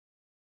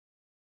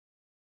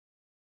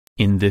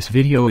In this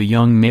video, a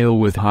young male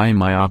with high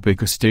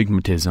myopic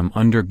astigmatism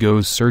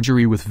undergoes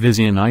surgery with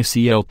Visian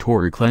ICL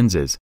toric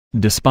lenses.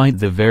 Despite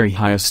the very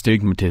high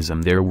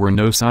astigmatism, there were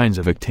no signs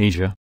of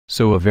ectasia,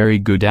 so a very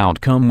good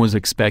outcome was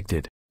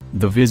expected.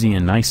 The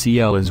Visian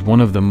ICL is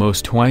one of the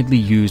most widely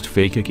used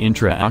phakic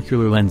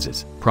intraocular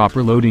lenses.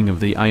 Proper loading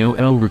of the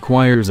IOL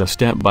requires a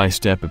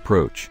step-by-step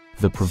approach.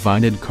 The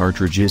provided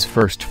cartridge is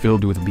first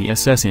filled with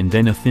BSS and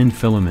then a thin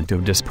filament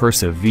of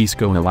dispersive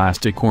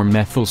viscoelastic or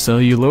methyl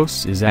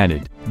cellulose is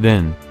added.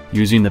 Then,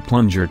 using the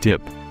plunger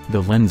tip,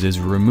 the lens is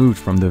removed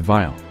from the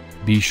vial.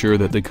 Be sure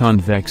that the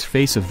convex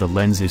face of the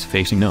lens is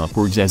facing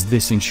upwards, as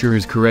this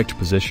ensures correct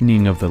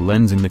positioning of the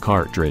lens in the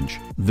cartridge.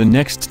 The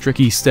next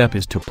tricky step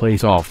is to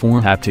place all four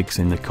haptics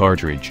in the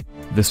cartridge.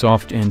 The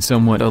soft and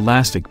somewhat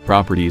elastic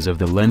properties of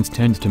the lens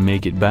tend to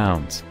make it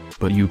bounce,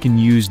 but you can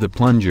use the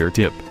plunger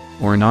tip,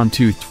 or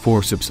non-toothed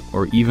forceps,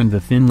 or even the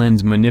thin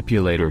lens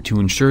manipulator to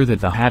ensure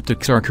that the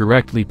haptics are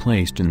correctly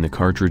placed in the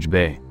cartridge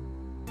bay.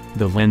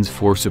 The lens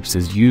forceps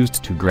is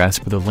used to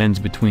grasp the lens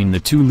between the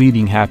two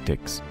leading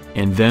haptics,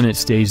 and then it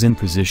stays in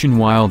position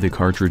while the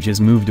cartridge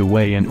is moved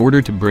away in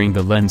order to bring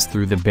the lens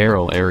through the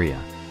barrel area.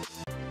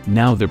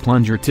 Now the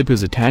plunger tip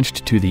is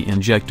attached to the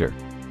injector,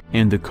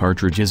 and the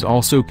cartridge is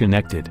also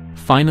connected.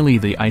 Finally,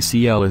 the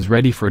ICL is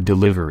ready for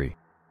delivery.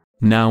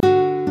 Now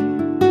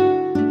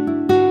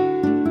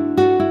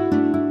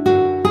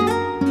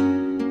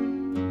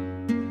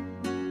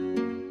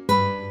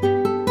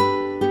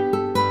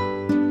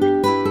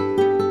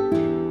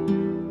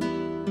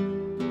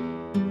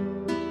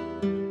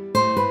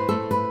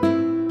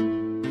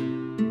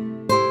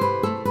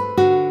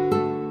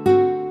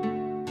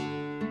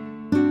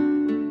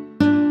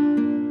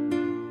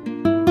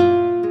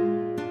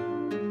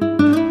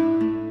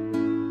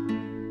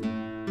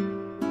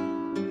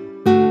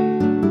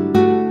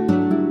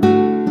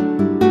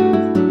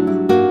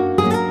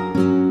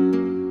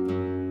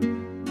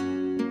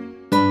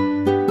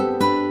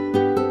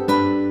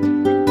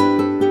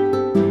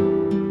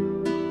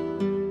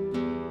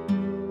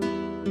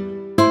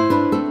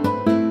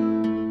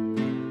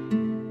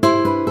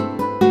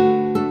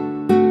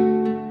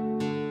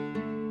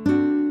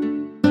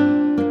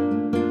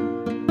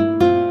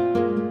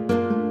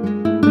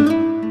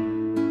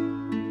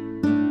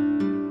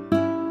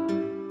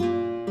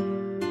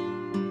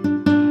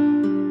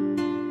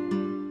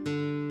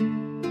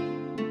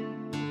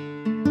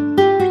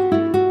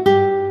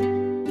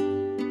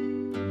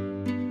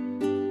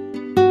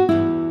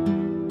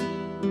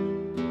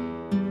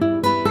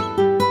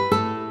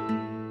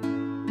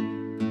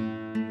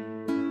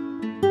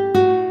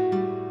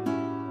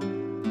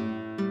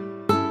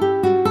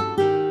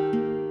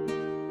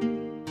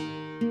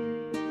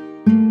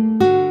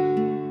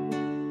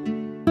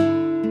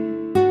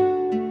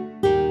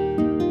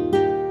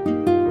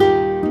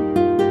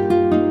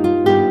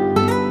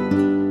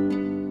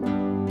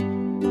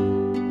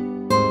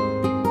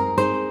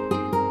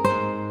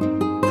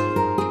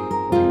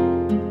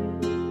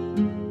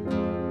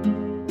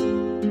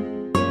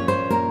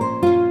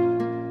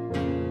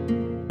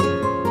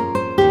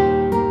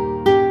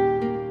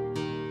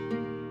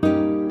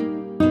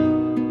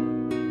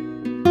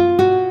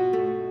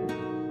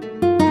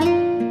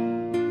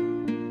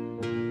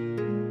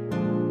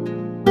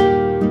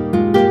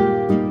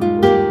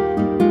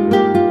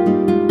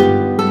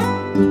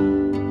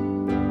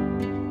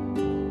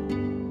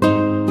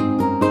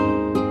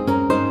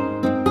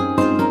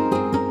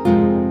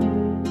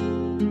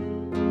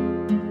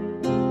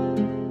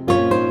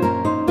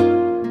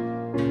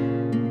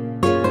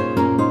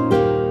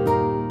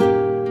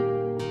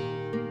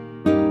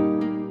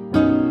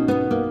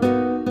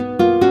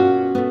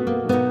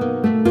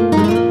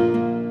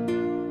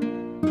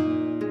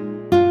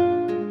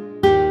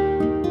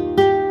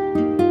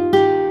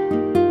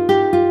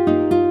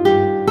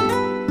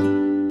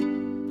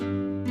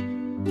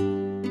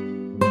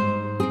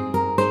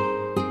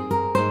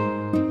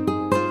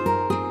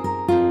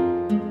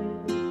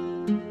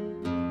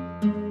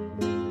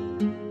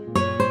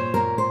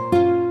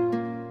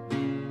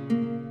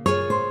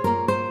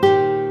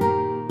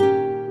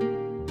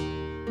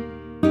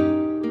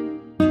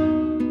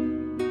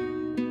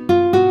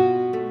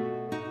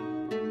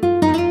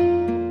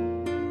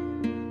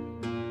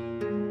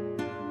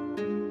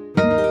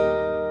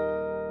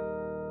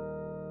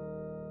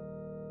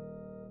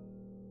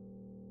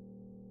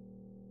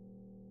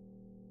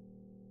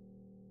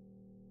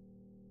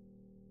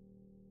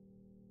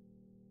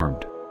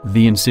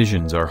the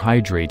incisions are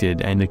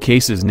hydrated and the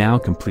case is now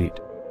complete.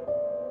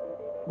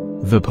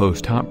 The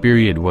post-op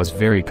period was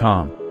very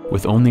calm,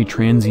 with only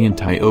transient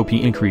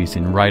myopia increase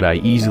in right eye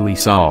easily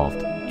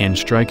solved, and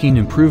striking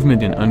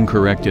improvement in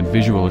uncorrected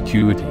visual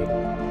acuity.